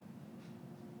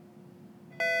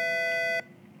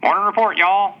Morning report,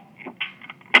 y'all.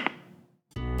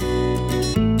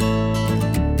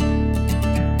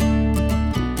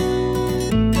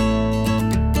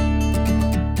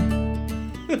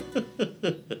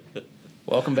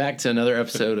 Welcome back to another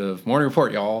episode of Morning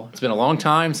Report, y'all. It's been a long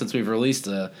time since we've released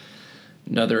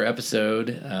another episode.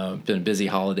 It's been a busy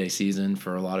holiday season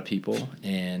for a lot of people,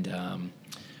 and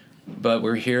but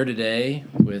we're here today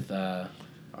with our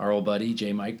old buddy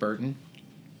J. Mike Burton.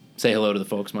 Say hello to the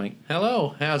folks, Mike.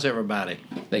 Hello, how's everybody?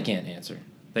 They can't answer.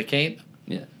 They can't?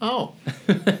 Yeah. Oh,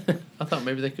 I thought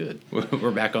maybe they could.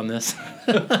 We're back on this.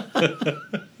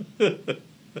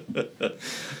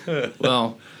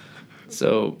 Well,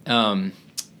 so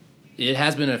it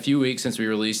has been a few weeks since we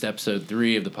released episode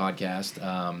 3 of the podcast.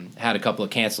 Had a couple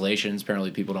of cancellations. Apparently,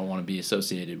 people don't want to be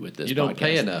associated with this. You don't podcast.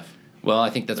 pay enough. Well,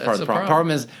 I think that's part of the problem. Problem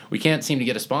is we can't seem to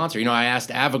get a sponsor. You know, I asked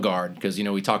Avogard because, you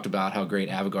know, we talked about how great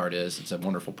Avogard is. It's a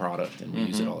wonderful product, and we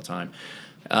use it all the time.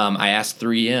 I asked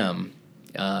 3M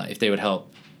if they would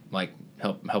help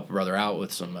a brother out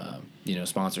with some,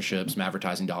 sponsorships, some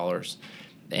advertising dollars.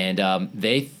 And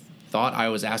they thought I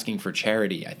was asking for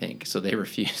charity, I think, so they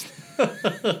refused.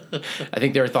 I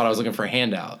think they thought I was looking for a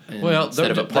handout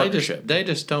instead of a partnership. They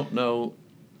just don't know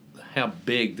how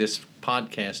big this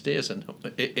podcast is, and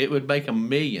it would make them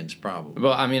millions probably.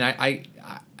 Well, I mean, I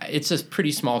it's a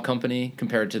pretty small company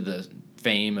compared to the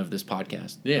fame of this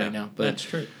podcast right now. But that's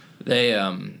true. They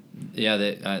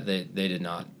they did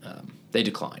not. They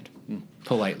declined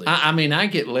politely. I mean, I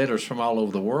get letters from all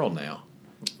over the world now.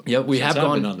 Yeah, we have I've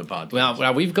gone been on the podcast.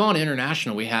 Well, we've gone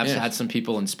international. We have had some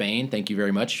people in Spain. Thank you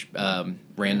very much.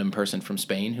 Random person from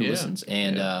Spain who listens,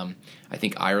 and I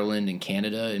think Ireland and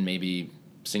Canada and maybe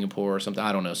Singapore or something.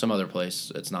 I don't know, some other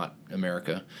place. It's not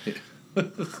America.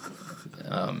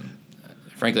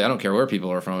 Frankly, I don't care where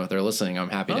people are from. If they're listening, I'm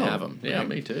happy to have them. Yeah, right?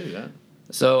 me too. Yeah.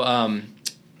 So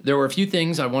there were a few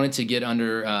things I wanted to get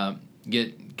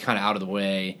kind of out of the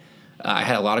way. I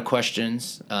had a lot of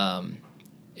questions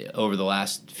over the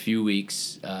last few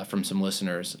weeks from some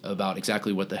listeners about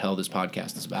exactly what the hell this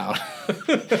podcast is about.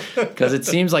 Because it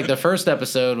seems like the first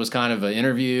episode was kind of an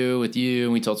interview with you,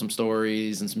 and we told some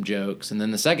stories and some jokes. And then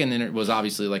the second was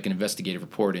obviously like an investigative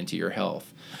report into your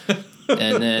health.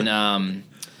 And then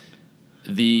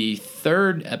the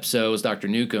third episode was Dr.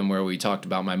 Newcomb, where we talked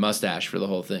about my mustache for the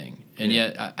whole thing. And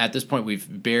yet, at this point, we've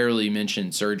barely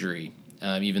mentioned surgery,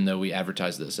 even though we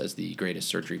advertise this as the greatest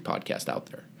surgery podcast out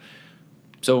there.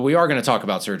 So we are going to talk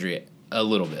about surgery a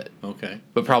little bit. Okay.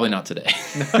 But probably not today.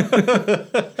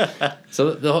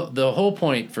 So the whole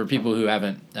point for people who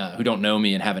who don't know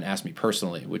me and haven't asked me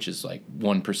personally, which is like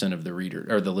 1% of the reader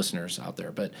or the listeners out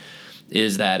there, but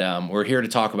is that we're here to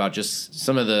talk about just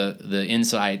some of the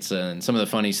insights and some of the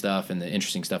funny stuff and the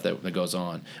interesting stuff that goes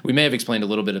on. We may have explained a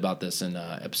little bit about this in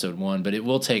episode 1, but it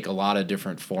will take a lot of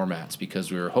different formats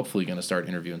because we're hopefully going to start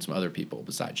interviewing some other people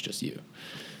besides just you.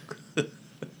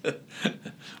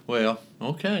 Well,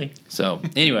 okay. So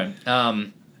anyway,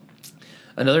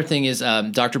 another thing is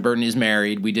Dr. Burton is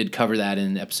married. We did cover that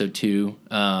in episode 2,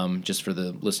 just for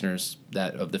the listeners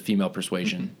of the female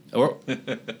persuasion or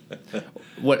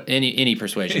what any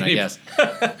persuasion, I guess.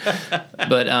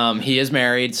 But he is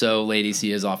married, so ladies,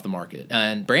 he is off the market.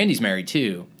 And Brandy's married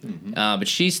too, but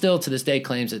she still to this day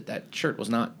claims that shirt was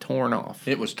not torn off.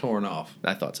 It was torn off.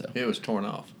 I thought so. It was torn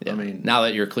off. Yeah. I mean, now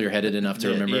that you're clear-headed enough to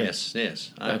remember. Yes.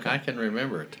 I can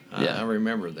remember it. I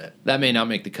remember that. That may not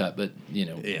make the cut, but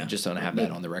just want to have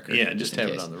that on the record. Yeah, just have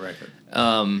it on the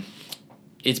record.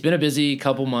 It's been a busy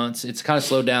couple months. It's kind of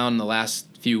slowed down in the last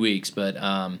few weeks, but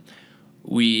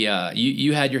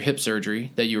you had your hip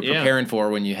surgery that you were preparing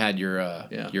for when you had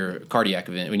your cardiac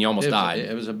event, when you almost died.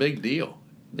 It was a big deal.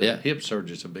 The hip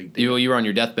surgery is a big deal. You were on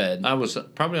your deathbed. I was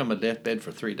probably on my deathbed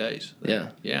for 3 days.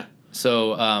 Yeah.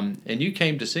 So and you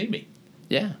came to see me.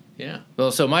 Yeah. Yeah.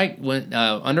 Well, so Mike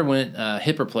underwent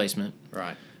hip replacement.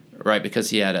 Right, because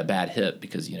he had a bad hip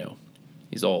because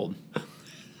he's old.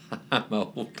 I'm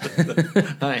old.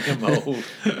 I am old.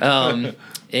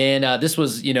 And this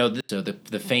was,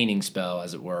 the feigning spell,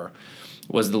 as it were,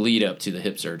 was the lead up to the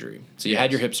hip surgery. So you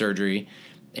had your hip surgery,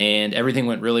 and everything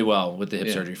went really well with the hip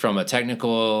surgery. From a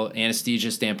technical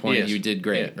anesthesia standpoint, you did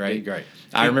great, right? Did great.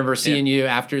 I remember seeing you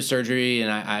after surgery, and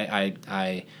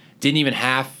I didn't even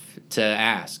have to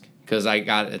ask. Because I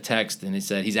got a text and he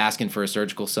said he's asking for a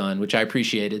surgical son, which I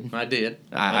appreciated. I did.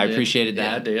 I appreciated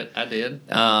that. Yeah, I did.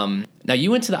 Now you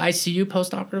went to the ICU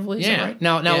postoperatively, is that right?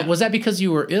 Now Yeah. was that because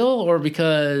you were ill or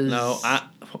because? No,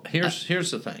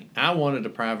 here's the thing. I wanted a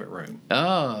private room.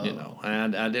 Oh,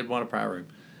 I did want a private room,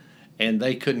 and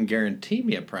they couldn't guarantee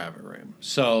me a private room.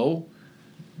 So,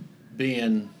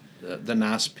 being the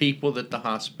nice people that the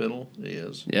hospital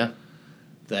is,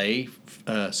 they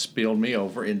spilled me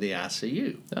over in the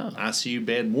ICU. Oh. ICU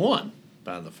bed 1,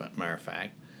 by the matter of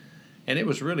fact. And it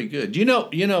was really good. You know,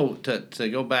 to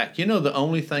go back, the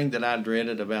only thing that I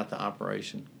dreaded about the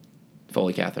operation?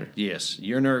 Foley catheter. Yes,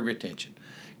 urinary retention.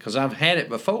 Because I've had it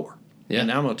before. Yeah.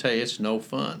 And I'm going to tell you, it's no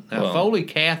fun. Now, Well, Foley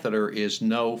catheter is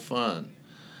no fun.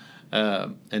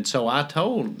 And so I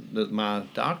told my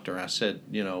doctor, I said,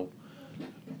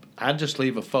 I'd just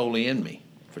leave a Foley in me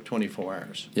for 24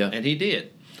 hours. Yeah. And he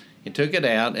did. He took it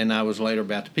out, and I was later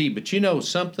about to pee. But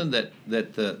something that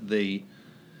the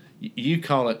you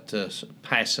call it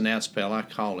passing out spell, I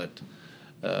call it,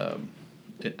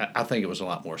 I think it was a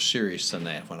lot more serious than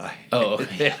that when I. Oh,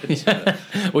 okay.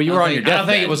 Well, you were on your deathbed. I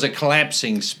think it was a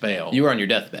collapsing spell. You were on your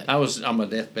deathbed. I was on my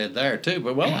deathbed there too,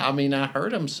 but I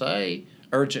heard him say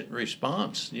urgent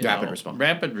response,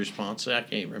 rapid response. I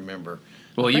can't remember.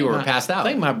 Well, you were passed out. I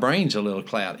think my brain's a little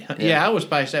cloudy. Yeah, I was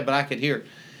passed out, but I could hear it.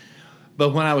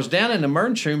 But when I was down in the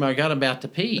emergency room, I got about to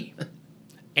pee,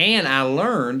 and I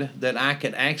learned that I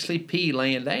could actually pee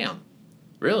laying down.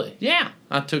 Really? Yeah,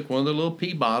 I took one of the little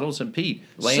pee bottles and peed.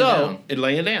 Laying down.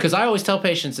 Laying down. Because I always tell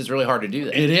patients it's really hard to do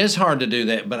that. It is hard to do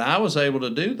that, but I was able to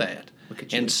do that. Look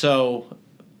at you. And so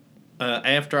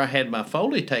after I had my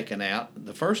Foley taken out,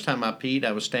 the first time I peed,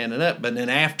 I was standing up. But then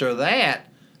after that,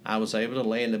 I was able to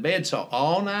lay in the bed. So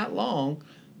all night long,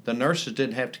 the nurses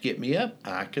didn't have to get me up.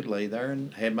 I could lay there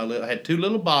and I had 2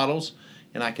 little bottles,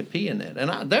 and I could pee in that.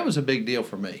 And that was a big deal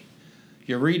for me.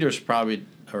 Your readers probably,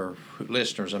 or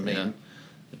listeners,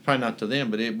 probably not to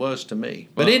them, but it was to me.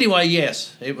 But anyway,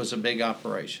 yes, it was a big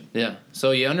operation. Yeah.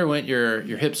 So you underwent your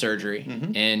hip surgery,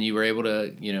 and you were able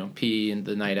to, pee in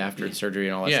the night after the surgery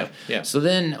and all that stuff. Yeah. So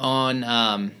then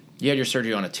you had your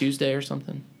surgery on a Tuesday or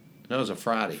something? No, it was a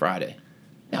Friday. Friday.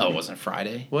 No, it wasn't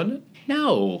Friday. Wasn't it?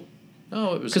 No.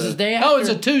 No, it was because the day after. Oh, it's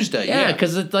a Tuesday. Yeah,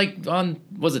 because it's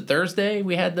was it Thursday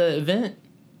we had the event?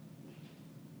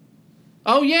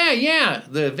 Oh yeah,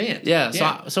 the event. Yeah.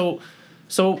 So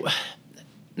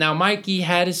now Mikey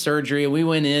had his surgery, and we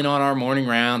went in on our morning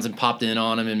rounds and popped in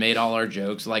on him and made all our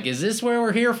jokes. Like, is this where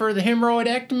we're here for the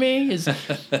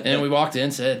hemorrhoidectomy? And we walked in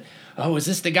and said, oh, is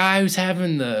this the guy who's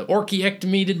having the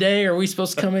orchiectomy today? Are we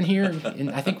supposed to come in here? And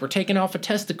I think we're taking off a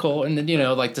testicle. And then,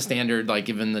 the standard,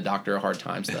 giving the doctor a hard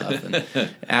time stuff and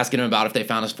asking him about if they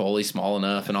found his Foley small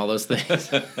enough and all those things.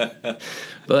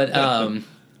 But,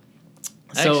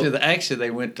 actually, they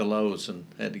went to Lowe's and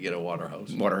had to get a water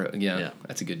hose. Yeah,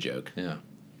 that's a good joke. Yeah.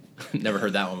 Never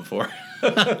heard that one before.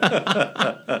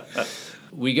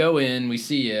 We go in, we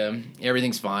see you,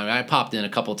 everything's fine. I popped in a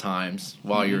couple times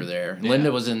while you were there. Yeah.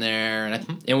 Linda was in there,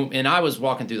 and I was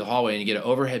walking through the hallway, and you get an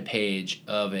overhead page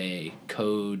of a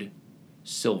Code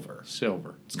Silver.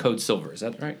 It's Code Silver. Is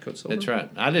that right? Code Silver? That's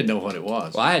right. I didn't know what it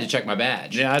was. Well, I had to check my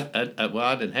badge. Yeah,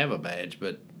 I didn't have a badge,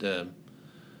 but...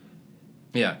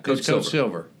 yeah, Code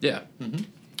Silver. Yeah. Mm-hmm.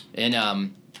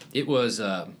 And it was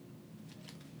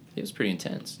pretty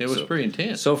intense. It was pretty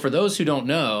intense. So for those who don't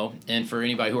know, and for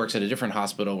anybody who works at a different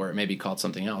hospital where it may be called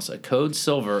something else, a Code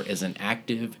Silver is an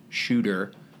active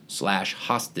shooter /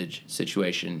 hostage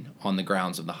situation on the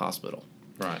grounds of the hospital.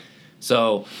 Right.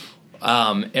 So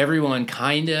everyone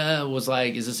kind of was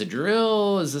like, is this a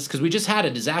drill? Is this... Because we just had a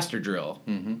disaster drill,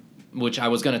 which I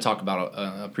was going to talk about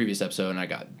a previous episode, and I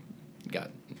got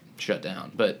shut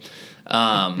down. But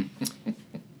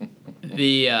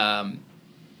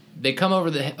they come over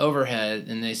the overhead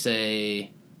and they say,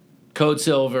 Code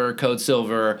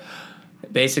Silver,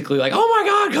 basically like, oh my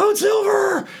God, Code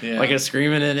Silver! Yeah. Like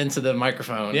screaming it into the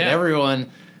microphone. Yeah. And everyone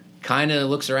kind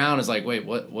of looks around and is like, wait,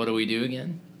 what do we do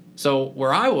again? So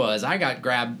where I was, I got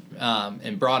grabbed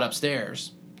and brought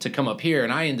upstairs to come up here,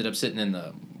 and I ended up sitting in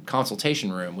the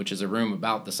consultation room, which is a room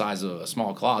about the size of a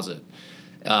small closet,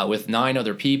 with 9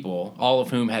 other people, all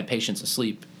of whom had patients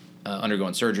asleep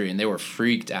undergoing surgery, and they were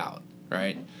freaked out.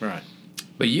 Right.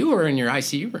 But you were in your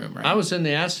ICU room, right? I was in the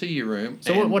ICU room.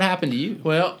 So what happened to you?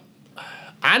 Well,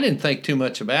 I didn't think too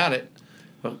much about it.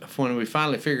 When we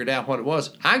finally figured out what it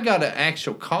was, I got an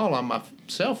actual call on my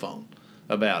cell phone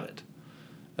about it.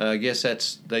 I guess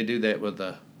they do that with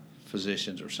the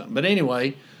physicians or something. But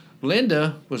anyway, my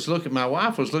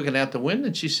wife was looking out the window,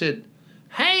 and she said,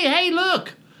 hey,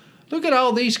 look at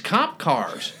all these cop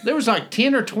cars. There was like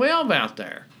 10 or 12 out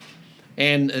there.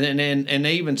 And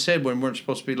they even said we weren't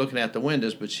supposed to be looking out the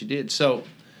windows, but she did. So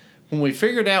when we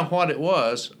figured out what it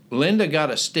was, Linda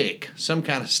got a stick, some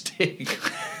kind of stick.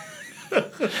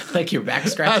 Like your back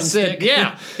scratching stick?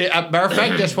 Yeah. Matter of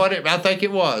fact, that's what I think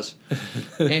it was.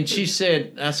 And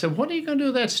I said, what are you going to do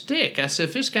with that stick? I said,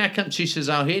 if this guy comes, she says,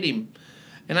 I'll hit him.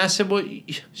 And I said, well,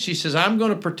 she says, I'm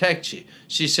going to protect you.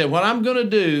 She said, what I'm going to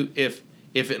do, if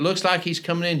if it looks like he's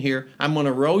coming in here, I'm going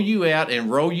to roll you out and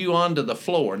roll you onto the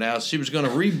floor. Now, she was going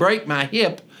to re-break my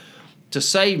hip to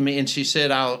save me, and she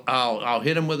said, I'll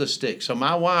hit him with a stick. So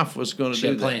my wife was going to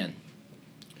do that. She had a plan.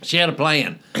 She had a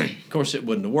plan. Of course, it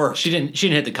wouldn't have worked. She didn't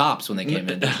hit the cops when they came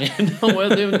in, did she? No, well,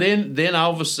 then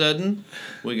all of a sudden,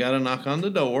 we got a knock on the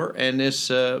door, and this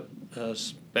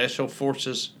special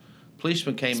forces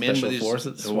policeman came in with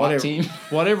his SWAT team,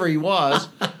 whatever he was,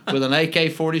 with an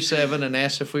AK-47 and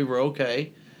asked if we were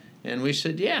okay, and we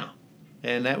said yeah,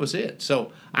 and that was it.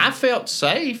 So I felt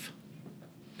safe,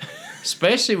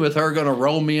 especially with her going to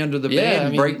roll me under the bed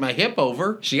and break my hip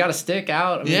over. She got a stick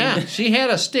out. She had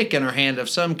a stick in her hand of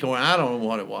some kind. I don't know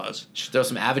what it was. She throw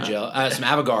some some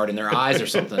Avogard in their eyes or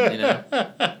something,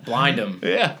 blind them.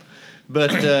 Yeah,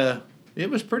 but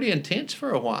it was pretty intense for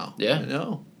a while.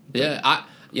 Yeah, yeah.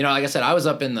 Like I said, I was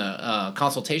up in the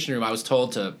consultation room. I was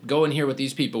told to go in here with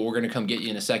these people. We're going to come get you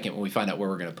in a second when we find out where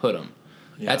we're going to put them.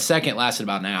 Yeah. That second lasted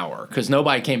about an hour because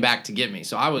nobody came back to get me.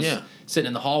 So I was sitting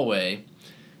in the hallway,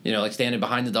 standing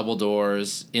behind the double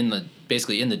doors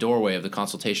basically in the doorway of the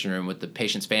consultation room with the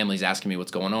patients' families asking me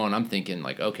what's going on. I'm thinking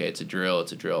like, okay, it's a drill,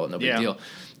 no big deal.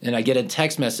 And I get a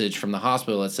text message from the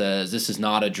hospital that says, this is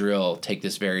not a drill. Take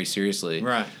this very seriously.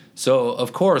 Right. So,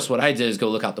 of course, what I did is go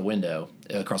look out the window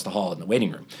across the hall in the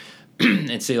waiting room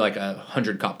and see like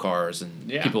 100 cop cars and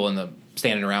people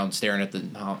standing around staring at the,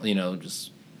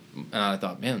 I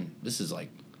thought, man, this is like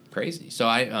crazy. So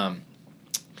I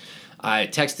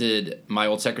texted my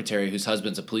old secretary whose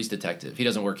husband's a police detective. He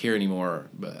doesn't work here anymore,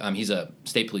 but he's a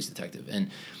state police detective. And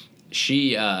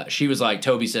she was like,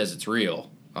 Toby says it's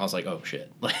real. I was like, oh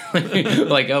shit!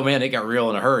 Like, oh man, it got real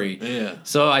in a hurry. Yeah.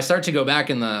 So I start to go back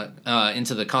into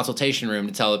the consultation room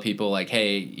to tell the people like,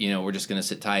 hey, we're just gonna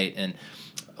sit tight. And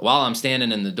while I'm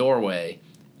standing in the doorway,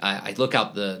 I look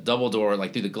out the double door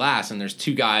like through the glass, and there's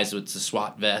two guys with the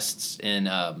SWAT vests and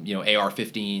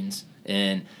AR-15s,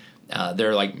 and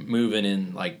they're like moving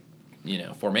in like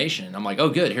formation. I'm like, oh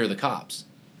good, here are the cops.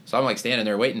 So I'm like standing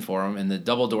there waiting for them, and the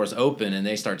double doors open, and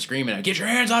they start screaming, "Get your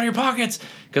hands out of your pockets!"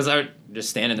 Because I'm just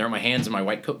standing there with my hands in my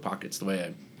white coat pockets the way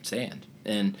I stand.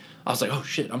 And I was like, "Oh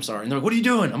shit, I'm sorry." And they're like, "What are you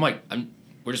doing?" I'm like,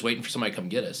 "We're just waiting for somebody to come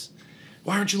get us."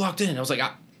 "Why aren't you locked in?" I was like,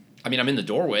 I'm in the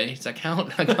doorway. Does that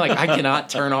count? Like, I cannot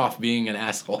turn off being an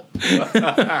asshole.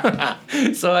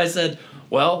 So I said,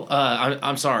 "Well,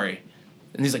 I'm sorry."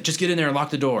 And he's like, "Just get in there and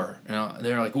lock the door." And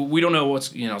they're like, well, "We don't know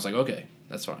what's." I was like, "Okay,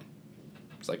 that's fine."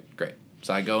 It's like, great.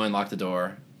 So I go and lock the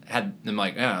door. I've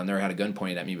never had a gun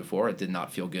pointed at me before. It did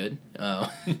not feel good.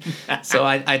 So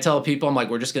I tell people, I'm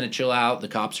like, we're just going to chill out. The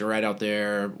cops are right out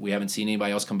there. We haven't seen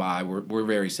anybody else come by. We're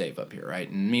very safe up here, right?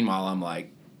 And meanwhile, I'm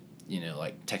like,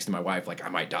 texting my wife, like, I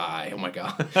might die. Oh, my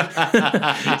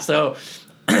God. So,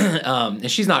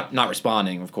 and she's not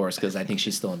responding, of course, because I think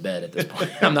she's still in bed at this point.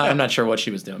 I'm not sure what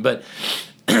she was doing. But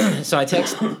so I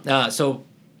text. So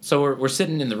we're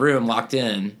sitting in the room locked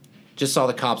in. Just saw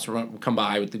the cops come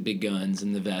by with the big guns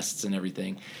and the vests and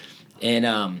everything. And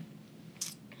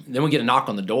then we get a knock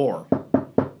on the door.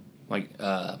 Like,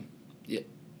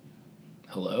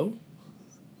 hello?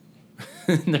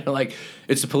 And they're like,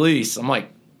 it's the police. I'm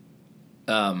like,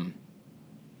 how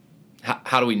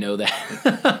do we know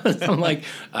that? I'm like,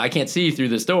 I can't see you through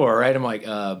this door, right? I'm like,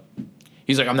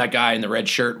 he's like, I'm that guy in the red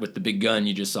shirt with the big gun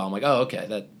you just saw. I'm like, oh, okay,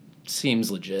 that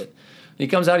seems legit. He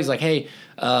comes out, he's like, hey,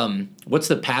 what's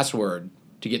the password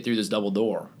to get through this double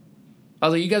door? I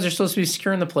was like, you guys are supposed to be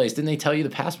securing the place. Didn't they tell you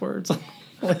the passwords?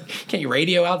 Like, can't you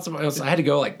radio out somebody else? I had to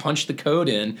go, punch the code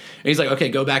in. And he's like, okay,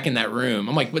 go back in that room.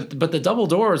 I'm like, but the double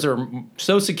doors are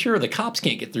so secure, the cops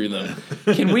can't get through them.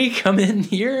 Can we come in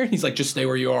here? He's like, just stay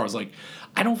where you are. I was like,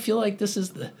 I don't feel like this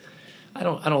is I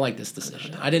don't like this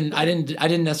decision. I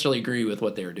didn't necessarily agree with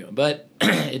what they were doing, but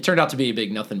it turned out to be a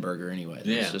big nothing burger anyway.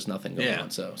 There's just nothing going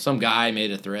on. So some guy made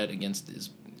a threat against his,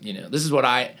 this is what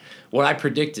I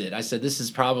predicted. I said, this is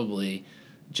probably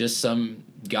just some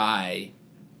guy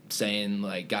saying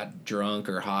got drunk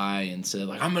or high and said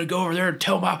I'm going to go over there and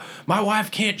tell my wife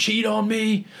can't cheat on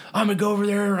me. I'm going to go over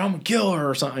there and I'm going to kill her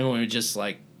or something. And we were just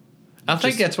I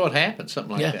think that's what happened.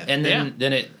 Something like that. And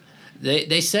then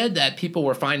They said that people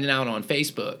were finding out on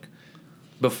Facebook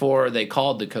before they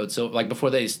called the code. So, before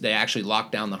they actually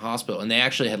locked down the hospital. And they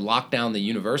actually had locked down the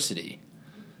university.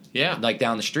 Yeah.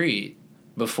 Down the street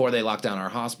before they locked down our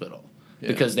hospital. Yeah.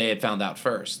 Because they had found out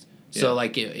first. Yeah. So,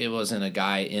 it wasn't a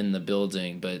guy in the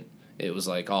building, but it was,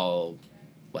 all,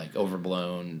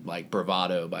 overblown,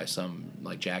 bravado by some,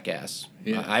 jackass.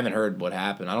 Yeah. I haven't heard what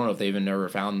happened. I don't know if they even ever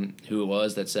found who it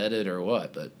was that said it or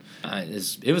what, but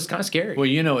it was kind of scary.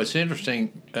 Well, it's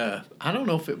interesting. I don't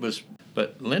know if it was,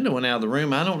 but Linda went out of the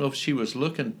room. I don't know if she was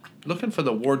looking for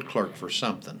the ward clerk for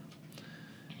something.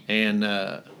 and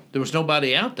there was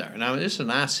nobody out there. And I mean, it's an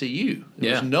ICU.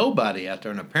 There was nobody out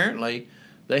there, and apparently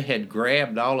they had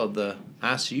grabbed all of the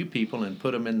ICU people and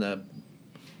put them in the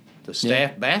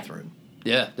staff bathroom.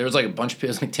 Yeah, there was like a bunch of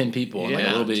people, like 10 people in like a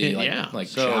little bitty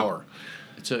shower.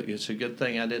 It's a good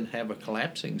thing I didn't have a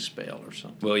collapsing spell or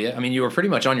something. Well, yeah, I mean, you were pretty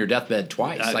much on your deathbed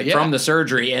twice, from the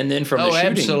surgery and then from the shooting.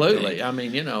 Absolutely. thing. I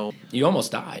mean, you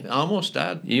almost died. I almost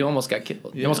died. You almost got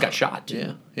killed. You almost got shot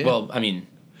too. Yeah. Well, I mean,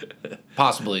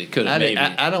 possibly could have maybe.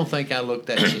 I don't think I looked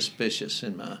that suspicious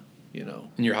in my, in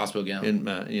your hospital gown. In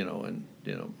my,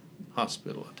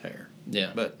 hospital attire.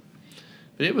 Yeah, but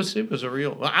it was a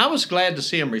real. Well, I was glad to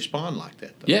see him respond like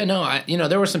that. Though. Yeah, no,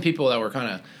 there were some people that were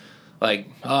kind of. Like,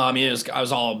 I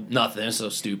was all nothing. It's so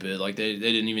stupid. Like, they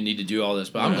didn't even need to do all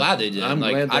this. But I'm glad they did.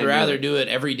 I'd rather do it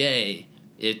every day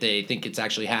if they think it's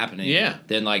actually happening. Yeah.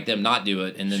 Than, like, them not do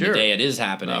it. And then the day it is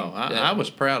happening. No, I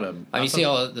was proud of them. I mean, you see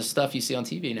all the stuff you see on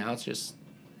TV now. It's just...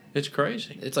 It's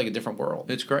crazy. It's like a different world.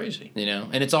 It's crazy.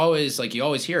 And it's always, like, you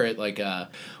always hear it, like,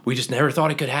 we just never thought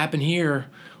it could happen here.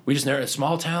 We just never... A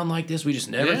small town like this, we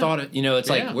just never thought it... it's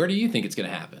like, where do you think it's going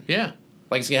to happen? Yeah.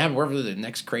 Like it's gonna happen wherever the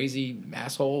next crazy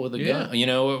asshole with a gun,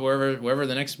 wherever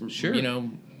the next,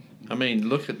 I mean,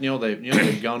 look at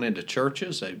they've gone into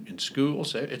churches, in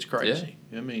schools. It's crazy.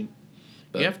 Yeah. I mean,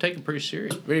 you have to take it pretty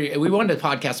serious. We wanted to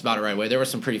podcast about it right away. There were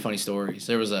some pretty funny stories.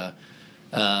 There was a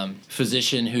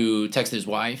physician who texted his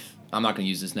wife. I'm not going to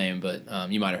use his name,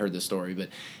 but you might have heard this story. But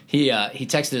he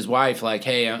texted his wife like,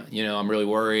 "Hey, I'm really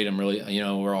worried. I'm really,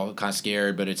 we're all kind of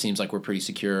scared, but it seems like we're pretty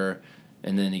secure."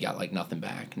 And then he got like nothing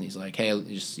back, and he's like, "Hey,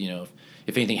 just if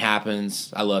anything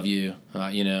happens, I love you.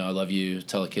 I love you.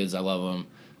 Tell the kids I love them."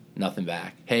 Nothing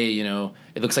back. Hey,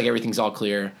 it looks like everything's all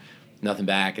clear. Nothing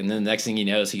back. And then the next thing he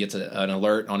knows, he gets an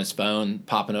alert on his phone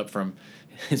popping up from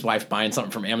his wife buying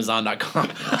something from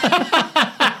Amazon.com.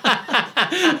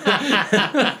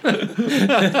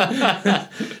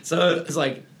 So it's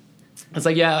like.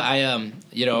 Yeah,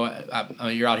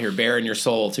 you're out here bearing your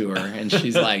soul to her, and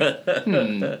she's like,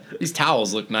 these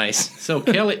towels look nice. So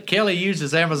Kelly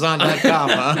uses Amazon.com,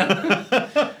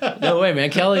 huh? No way, man.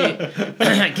 Kelly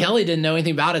didn't know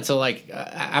anything about it till like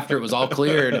after it was all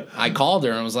cleared. I called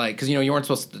her and was like, because you weren't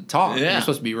supposed to talk. Yeah. You're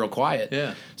supposed to be real quiet.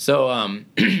 Yeah. So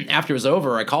after it was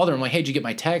over, I called her. I'm like, hey, did you get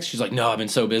my text? She's like, no, I've been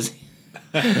so busy.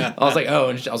 I was like, oh,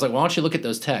 and I was like, why don't you look at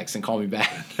those texts and call me back?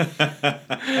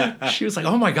 She was like,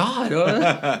 oh my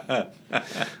God.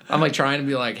 I'm like trying to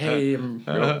be like, hey, I'm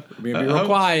be real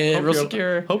quiet, real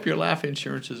secure. Hope your life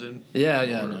insurance is in. Yeah,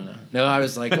 no. I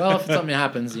was like, well, if something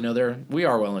happens, we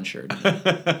are well insured.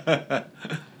 Yeah,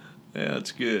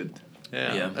 that's good.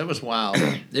 Yeah, that was wild.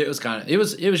 It was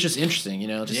it was just interesting,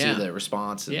 to see the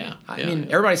response. And I mean,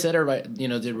 everybody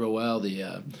did real well.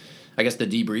 I guess the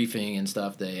debriefing and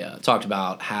stuff, they talked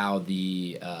about how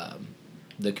the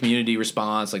community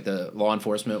response, like the law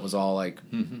enforcement was all like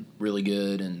really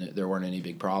good and there weren't any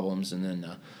big problems. And then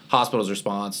hospital's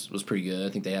response was pretty good. I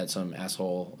think they had some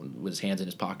asshole with his hands in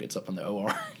his pockets up on the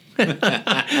OR.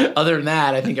 Other than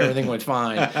that, I think everything went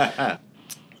fine. But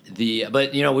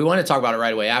we wanted to talk about it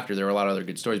right away after. There were a lot of other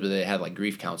good stories, but they had like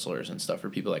grief counselors and stuff for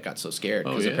people that got so scared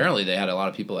because apparently they had a lot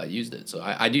of people that used it. So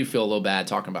I do feel a little bad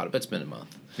talking about it, but it's been a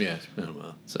month. Yeah, it's been a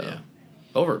month. So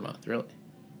over a month, really.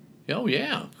 Oh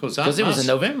yeah, because it was in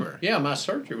November. Yeah, my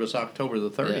surgery was October the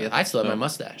 30th. Yeah, I still have my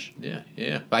mustache. Yeah.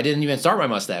 But I didn't even start my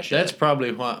mustache yet. That's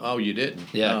probably why. Oh, you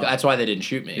didn't. Yeah, that's why they didn't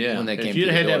shoot me. Yeah, when they came if you'd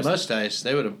had that mustache,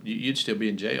 they would have. You'd still be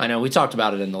in jail. I know. We talked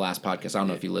about it in the last podcast. I don't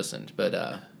know if you listened, but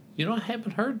I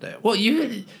haven't heard that. Well,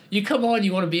 you come on.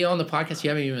 You want to be on the podcast. You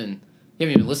haven't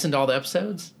even listened to all the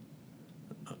episodes.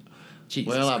 Jesus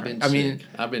well, Christ. I've been sick.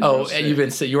 I've been real sick. You've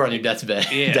been sick. You were on your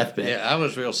deathbed. Yeah, yeah, I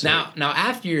was real sick. Now,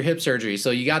 after your hip surgery,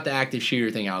 so you got the active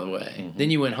shooter thing out of the way. Then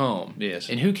you went home. Yes.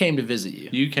 And who came to visit you?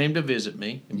 You came to visit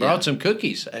me and brought some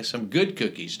cookies, some good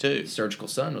cookies too. Surgical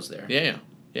Son was there.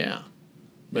 Yeah.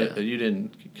 But you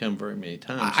didn't come very many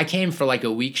times. I came for like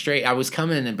a week straight. I was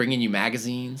coming and bringing you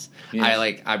magazines.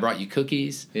 Yes. I brought you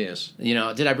cookies. Yes.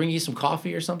 Did I bring you some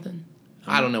coffee or something?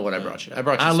 I don't know what I brought you.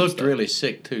 I looked really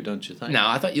sick too, don't you think? No,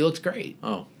 I thought you looked great.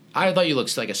 Oh. I thought you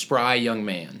looked like a spry young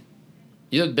man.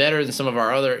 You look better than some of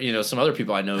our other, some other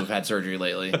people I know who've had surgery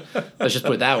lately. Let's just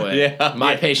put it that way.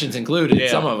 My patients included,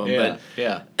 some of them.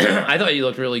 But I thought you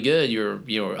looked really good.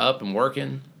 You were up and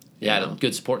working. You had a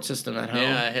good support system at home.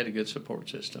 Yeah, I had a good support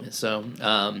system. So,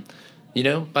 by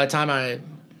the time I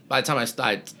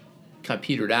kind of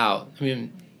petered out. I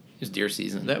mean, it was deer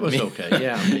season. That was okay.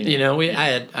 Yeah, I mean,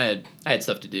 I had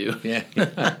stuff to do. Yeah,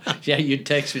 yeah. You'd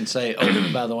text me and say, "Oh,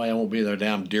 by the way, I won't be there.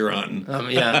 Down deer hunting."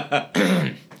 Yeah.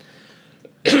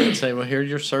 And say, "Well, here's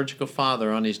your surgical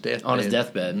father on his deathbed." On his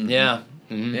deathbed. Mm-hmm. Yeah.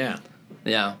 Mm-hmm. Yeah.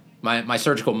 Yeah. my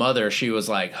surgical mother, she was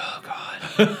like, "Oh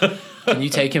God, can you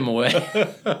take him away?"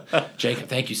 Jacob,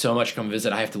 thank you so much for coming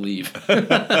visit. I have to leave.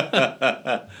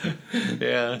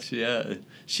 Yeah.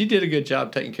 She did a good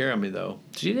job taking care of me, though.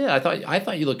 She did. I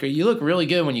thought you looked great. You looked really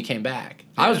good when you came back.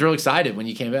 Yeah. I was real excited when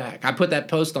you came back. I put that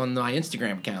post on my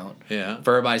Instagram account. Yeah.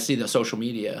 For everybody to see the social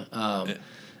media.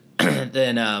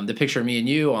 Then the picture of me and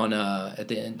you on at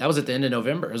the end. That was at the end of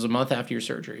November. It was a month after your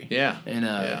surgery. Yeah.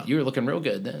 And you were looking real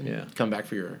good then. Yeah. Come back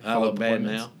for your I look bad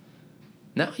appointments. now.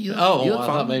 No, you look I fine.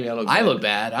 thought maybe I look I bad. look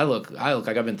bad. I look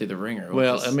like I've been through the ringer.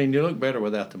 Well, I mean, you look better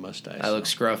without the mustache. I look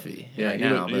scruffy. Yeah, right you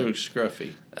now, look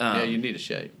scruffy. Yeah, you need a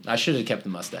shave. I should have kept the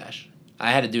mustache.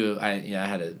 I had to do. I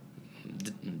had a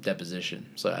deposition,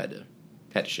 so I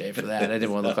had to shave for that. I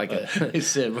didn't want to look like a. He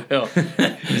said, "Well,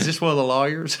 is this one of the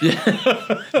lawyers?"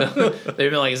 They'd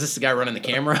be like, "Is this the guy running the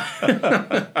camera?"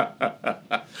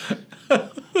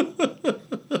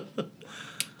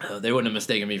 They wouldn't have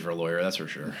mistaken me for a lawyer, that's for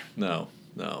sure. No.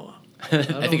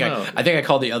 I think I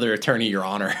called the other attorney Your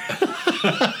Honor.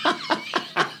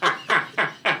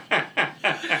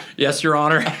 Yes, Your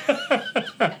Honor.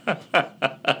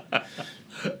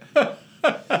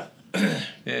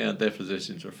 Yeah,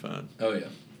 depositions are fun. Oh yeah.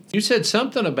 You said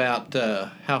something about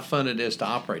how fun it is to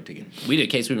operate together. We did a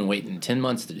case we've been waiting 10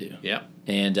 months to do. Yeah.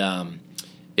 And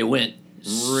it went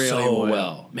really so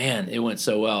well. Man, it went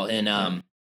so well. And I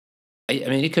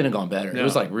mean, it couldn't have gone better. No. It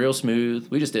was like real smooth.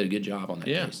 We just did a good job on that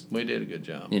case. We did a good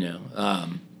job. You know,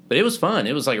 but it was fun.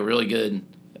 It was like a really good.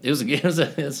 It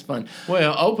was fun.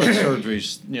 Well, open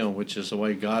surgeries, which is the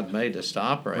way God made us to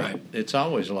operate. Right. It's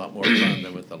always a lot more fun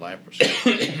than with the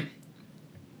laparoscope.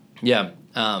 Yeah.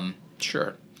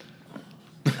 Sure.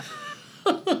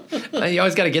 You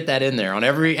always got to get that in there on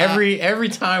every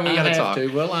time we got to talk.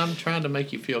 Well, I'm trying to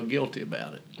make you feel guilty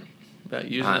about it, about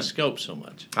using the scope so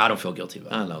much. I don't feel guilty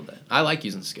about it. I know that. I like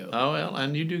using the scope. Oh, well,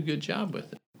 and you do a good job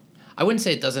with it. I wouldn't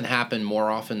say it doesn't happen more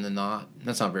often than not.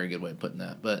 That's not a very good way of putting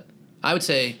that. But I would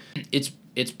say it's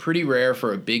pretty rare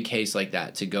for a big case like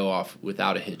that to go off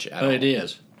without a hitch at all. It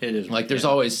is. Like, there's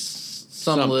always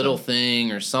some little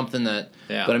thing or something that...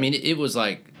 Yeah. But, I mean, it was,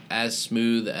 like, as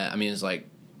smooth... I mean, it's like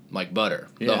butter.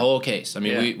 Yeah. The whole case. I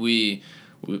mean, Yeah. we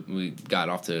got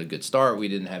off to a good start. We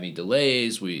didn't have any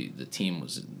delays. The team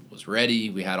was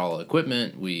ready. We had all the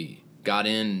equipment. We got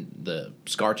in the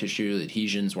scar tissue. The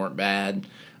adhesions weren't bad,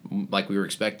 like we were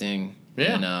expecting.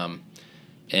 Yeah.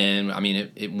 And I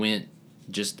mean, it went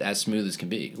just as smooth as can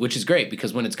be, which is great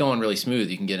because when it's going really smooth,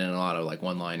 you can get in a lot of like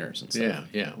one-liners and stuff.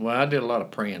 Yeah. Well, I did a lot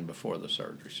of praying before the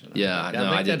surgery. So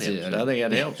I did too. I think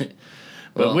that helps.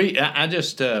 Well, but I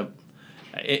just,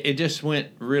 it just went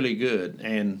really good,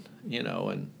 and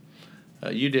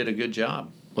you did a good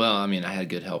job. Well, I mean, I had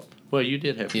good help. Well, you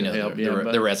did have good help.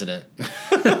 The resident,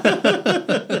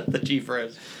 the chief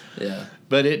res. Yeah.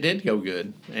 But it did go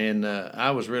good, and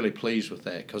I was really pleased with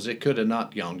that because it could have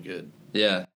not gone good.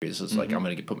 Yeah. This is like I'm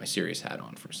going to put my serious hat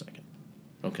on for a second.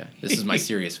 Okay. This is my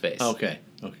serious face. Okay.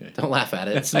 Don't laugh at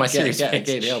it. It's my serious face. I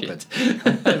can't help it.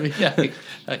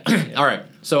 All right.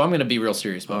 So I'm going to be real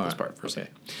serious about this part for a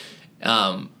second.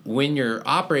 When you're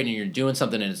operating, you're doing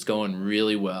something and it's going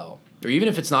really well, or even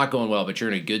if it's not going well, but you're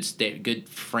in a good state, good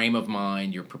frame of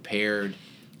mind, you're prepared,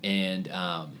 and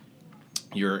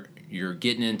you're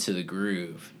getting into the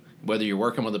groove. Whether you're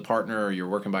working with a partner or you're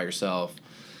working by yourself,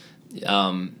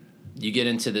 you get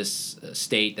into this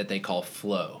state that they call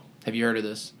flow. Have you heard of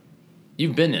this?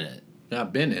 You've been in it.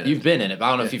 I've been in it. You've been in it. But I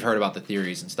don't know if you've heard about the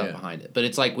theories and stuff behind it. But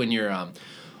it's like when you're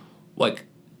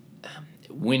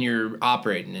when you're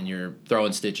operating and you're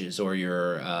throwing stitches or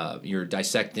you're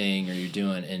dissecting or you're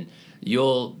doing, and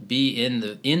you'll be in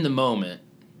the moment,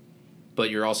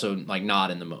 but you're also like not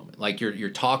in the moment. Like you're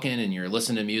talking and you're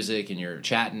listening to music and you're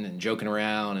chatting and joking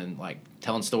around and like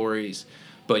telling stories,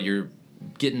 but you're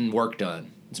getting work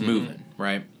done. It's moving,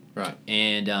 right? Right.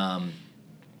 And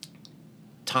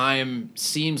time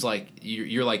seems like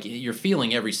you're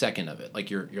feeling every second of it. Like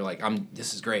you're like,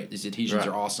 this is great. These adhesions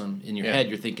are awesome. In your head,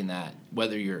 you're thinking that,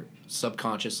 whether you're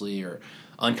subconsciously or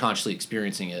unconsciously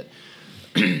experiencing it.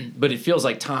 But it feels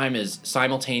like time is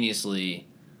simultaneously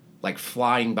like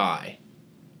flying by,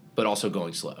 but also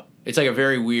going slow. It's like a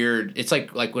very weird. It's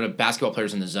like when a basketball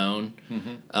player's in the zone,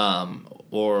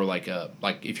 or like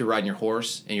if you're riding your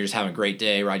horse and you're just having a great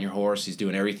day riding your horse. He's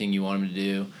doing everything you want him to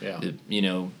do.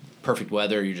 Yeah. Perfect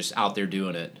weather. You're just out there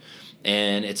doing it,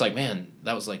 and it's like, man,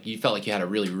 that was like you felt like you had a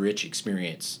really rich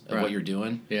experience of what you're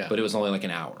doing. Yeah. But it was only like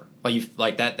an hour.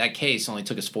 That case only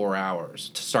took us 4 hours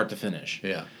to start to finish.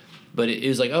 Yeah. but it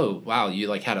was like, oh wow, you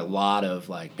like had a lot of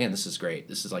like, man, this is great.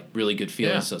 This is like really good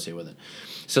feeling associated with it.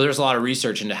 So there's a lot of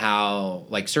research into how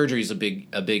like surgery is a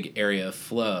big area of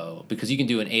flow, because you can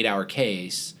do an 8-hour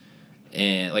case.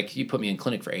 And like you put me in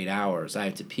clinic for 8 hours, I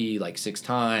have to pee like 6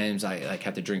 times. I like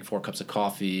have to drink 4 cups of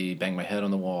coffee, bang my head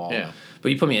on the wall. Yeah.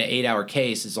 But you put me in an 8-hour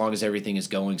case, as long as everything is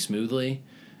going smoothly,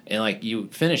 and like you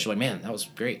finish, like, man, that was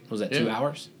great. Was that 2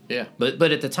 hours? Yeah. But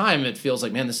at the time, it feels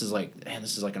like, man, this is like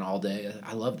an all day.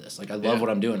 I love this. Like I love what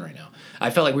I'm doing right now. I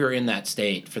felt like we were in that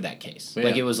state for that case. Yeah.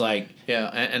 Like it was like, yeah,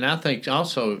 and I think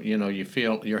also, you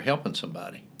feel you're helping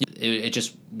somebody. it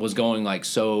just was going like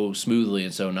so smoothly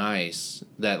and so nice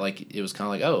that like it was kind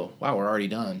of like, oh wow, we're already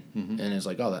done. And it's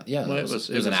like, oh, that Well, it was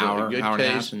an hour, a good hour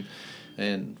case and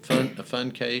a half. a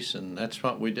fun case, and that's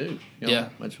what we do. Yeah.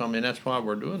 That's why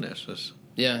we're doing this.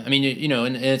 Yeah, I mean, you know,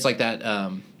 and it's like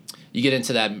that. You get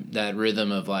into that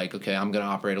rhythm of like, okay, I'm going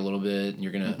to operate a little bit, and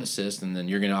you're going to assist, and then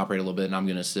you're going to operate a little bit, and I'm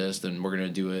going to assist, and we're going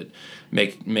to do it,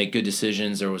 make good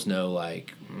decisions. There was no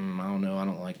like, I don't know, I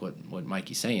don't like what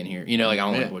Mikey's saying here. You know, like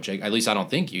I don't like what Jake. At least I don't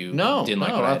think you. Didn't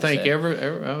like what I think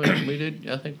said. we did.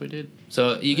 I think we did.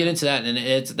 So you get into that,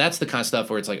 and that's the kind of stuff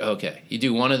where it's like, okay, you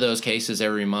do one of those cases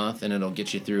every month, and it'll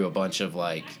get you through a bunch of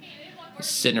like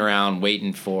sitting around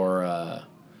waiting for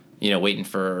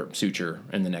suture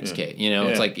in the next case. You know,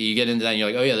 it's like you get into that and you're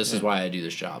like, oh yeah, this is why I do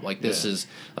this job. Like this is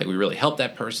like we really helped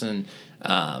that person.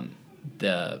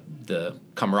 The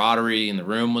camaraderie in the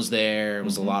room was there. It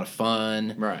was a lot of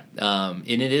fun. Right. And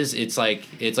it's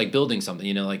like building something,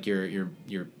 you know, like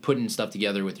you're putting stuff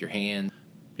together with your hands.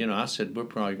 You know, I said we're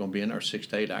probably going to be in there 6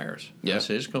 to 8 hours. Yeah. I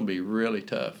said it's going to be really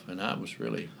tough, and I was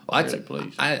really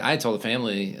pleased. I told the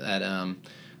family that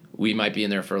we might be in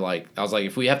there for like, I was like,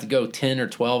 if we have to go 10 or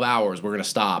 12 hours, we're going to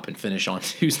stop and finish on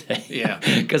Tuesday. Yeah.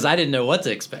 Because I didn't know what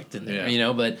to expect in there, Yeah. you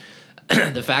know, but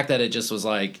the fact that it just was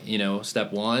like, you know,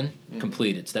 step 1,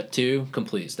 completed. Step 2,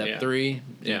 complete. Step 3,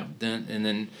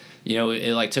 then, you know,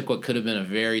 it like took what could have been a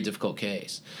very difficult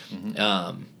case.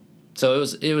 So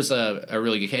it was a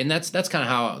really good case. And that's kind of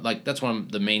how, like, that's one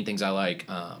of the main things I like.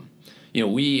 You know,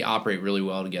 we operate really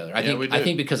well together. I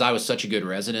think because I was such a good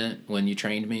resident when you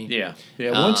trained me. Yeah.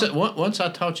 Once I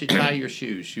taught you to tie your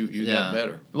shoes, you got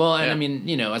better. Well, and I mean,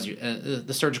 you know, as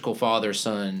the surgical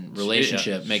father-son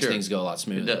relationship makes things go a lot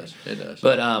smoother. It does.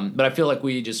 But I feel like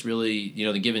we just really, you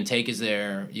know, the give and take is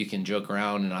there. You can joke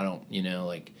around, and I don't, you know,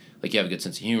 like you have a good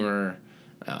sense of humor.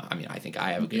 I mean, I think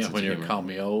I have a good sense of humor. When you call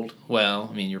me old. Well,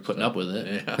 I mean, you're putting up with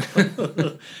it.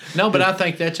 Yeah. No, but I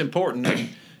think that's important.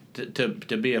 To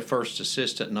be a first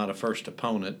assistant, not a first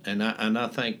opponent, and I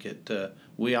think that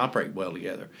we operate well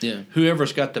together. Yeah.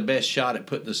 Whoever's got the best shot at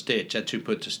putting the stitch, that's who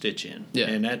puts the stitch in. Yeah.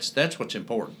 And that's what's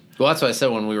important. Well, that's what I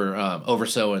said when we were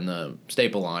oversewing the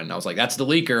staple line. I was like, "That's the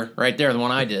leaker right there, the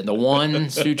one I did, the one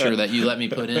suture that you let me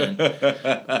put in."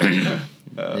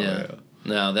 Yeah.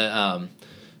 No, that.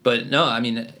 But no, I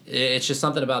mean, it's just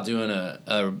something about doing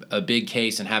a big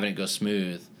case and having it go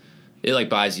smooth. It like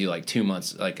buys you like 2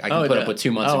 months. Like I can put up with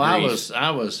 2 months of grief. I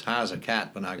was high as a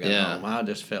cat when I got home. I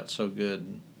just felt so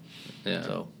good. Yeah.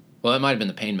 So. Well, it might have been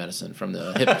the pain medicine from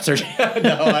the hip surgery.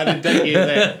 No, I didn't take any of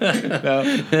that.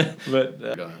 No,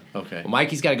 but okay. Well,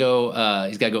 Mikey's got to go.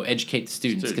 He's got to go educate the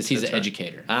students because he's an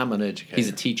educator. I'm an educator. He's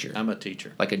a teacher. I'm a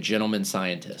teacher. Like a gentleman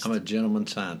scientist. I'm a gentleman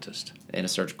scientist. And a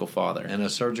surgical father.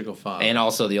 And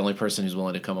also the only person who's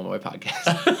willing to come on my podcast.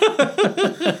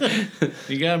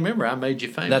 You got to remember, I made you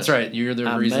famous. That's right. You're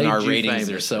the reason our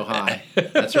ratings are so high.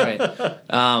 That's right.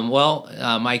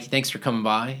 Mike, thanks for coming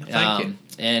by. Thank you.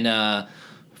 And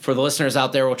for the listeners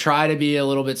out there, we'll try to be a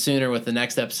little bit sooner with the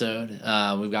next episode.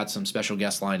 We've got some special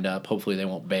guests lined up. Hopefully they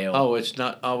won't bail. Oh, it's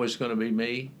not always going to be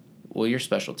me? Well, you're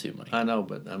special too, Mike. I know,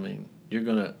 but I mean, you're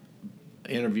going to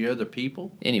interview other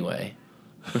people? Anyway.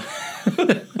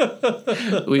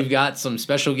 We've got some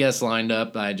special guests lined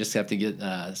up. I just have to get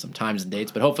some times and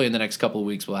dates, but hopefully in the next couple of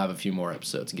weeks we'll have a few more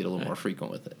episodes and get a little more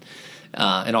frequent with it.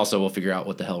 And also we'll figure out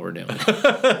what the hell we're doing.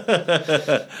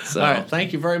 So, all right,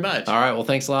 thank you very much. All right, well,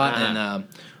 thanks a lot, and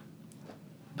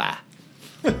bye.